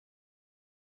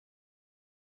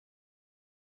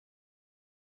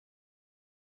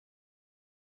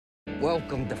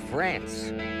Welcome to France.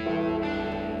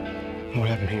 What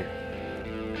happened here?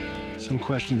 Some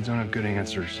questions don't have good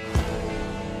answers.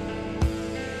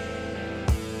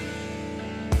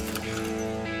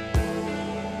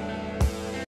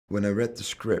 When I read the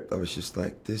script, I was just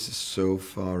like, this is so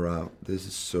far out. This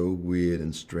is so weird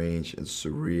and strange and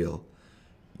surreal.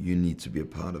 You need to be a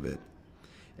part of it.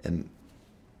 And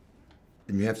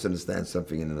you have to understand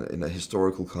something in a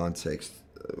historical context.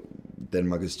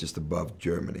 Denmark is just above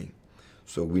Germany.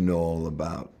 So we know all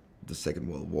about the Second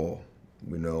World War.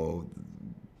 We know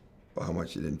how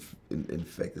much it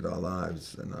infected our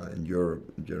lives and in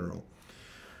Europe in general.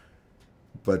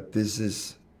 But this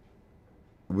is,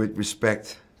 with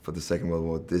respect for the Second World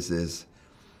War, this is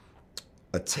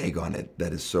a take on it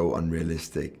that is so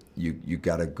unrealistic. You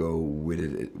gotta go with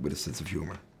it with a sense of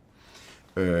humor.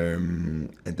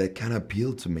 And that kind of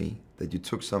appealed to me, that you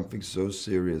took something so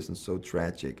serious and so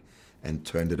tragic and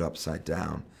turned it upside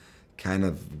down. Kind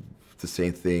of the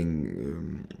same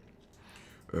thing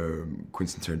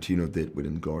Quentin Tarantino did with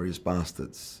 *Inglourious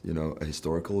Basterds*. You know, a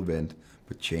historical event,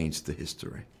 but changed the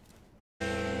history.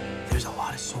 There's a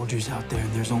lot of soldiers out there,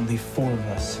 and there's only 4 of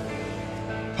us.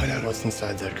 Find out what's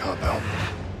inside that compound.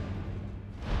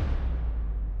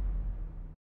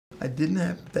 I didn't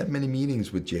have that many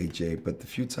meetings with JJ, but the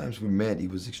few times we met, he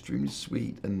was extremely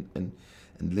sweet and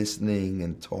listening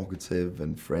and talkative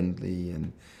and friendly,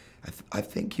 and I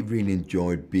think he really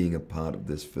enjoyed being a part of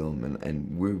this film,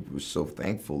 and we were so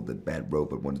thankful that Bad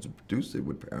Robot wanted to produce it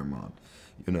with Paramount.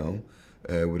 You know,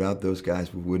 without those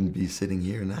guys, we wouldn't be sitting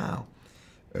here now.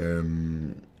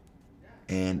 And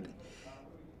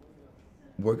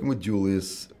working with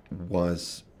Julius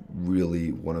was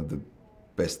really one of the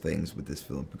best things with this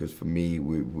film, because for me,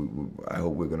 I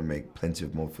hope we're going to make plenty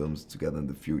of more films together in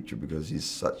the future, because he's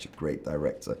such a great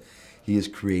director. He has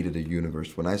created a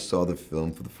universe. When I saw the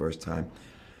film for the first time,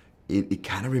 it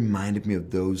kind of reminded me of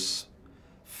those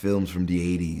films from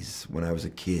the 80s when I was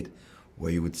a kid,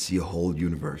 where you would see a whole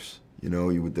universe. You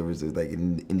know, there was like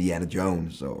Indiana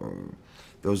Jones, or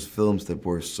those films that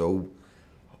were so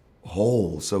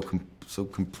whole, so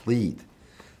complete.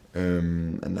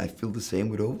 And I feel the same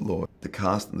with Overlord. The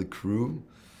cast and the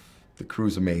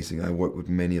crew's amazing. I worked with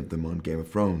many of them on Game of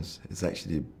Thrones. It's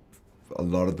actually, a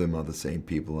lot of them are the same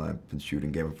people I've been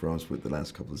shooting Game of Thrones with the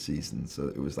last couple of seasons, so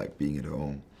it was like being at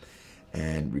home.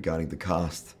 And regarding the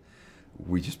cast,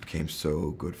 we just became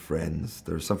so good friends.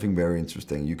 There's something very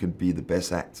interesting. You can be the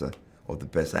best actor or the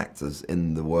best actors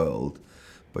in the world,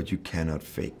 but you cannot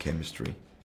fake chemistry.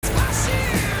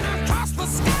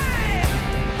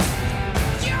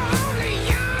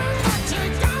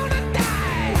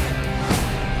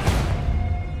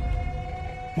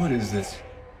 What is this?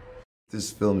 This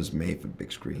film is made for the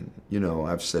big screen. You know,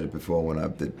 I've said it before when I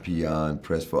did PR and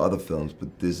press for other films,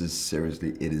 but this is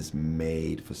seriously, it is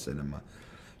made for cinema.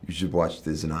 You should watch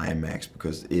this in IMAX,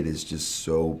 because it is just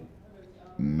so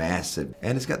massive.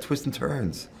 And it's got twists and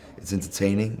turns. It's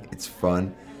entertaining, it's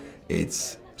fun,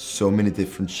 it's so many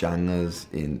different genres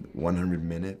in 100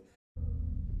 minutes.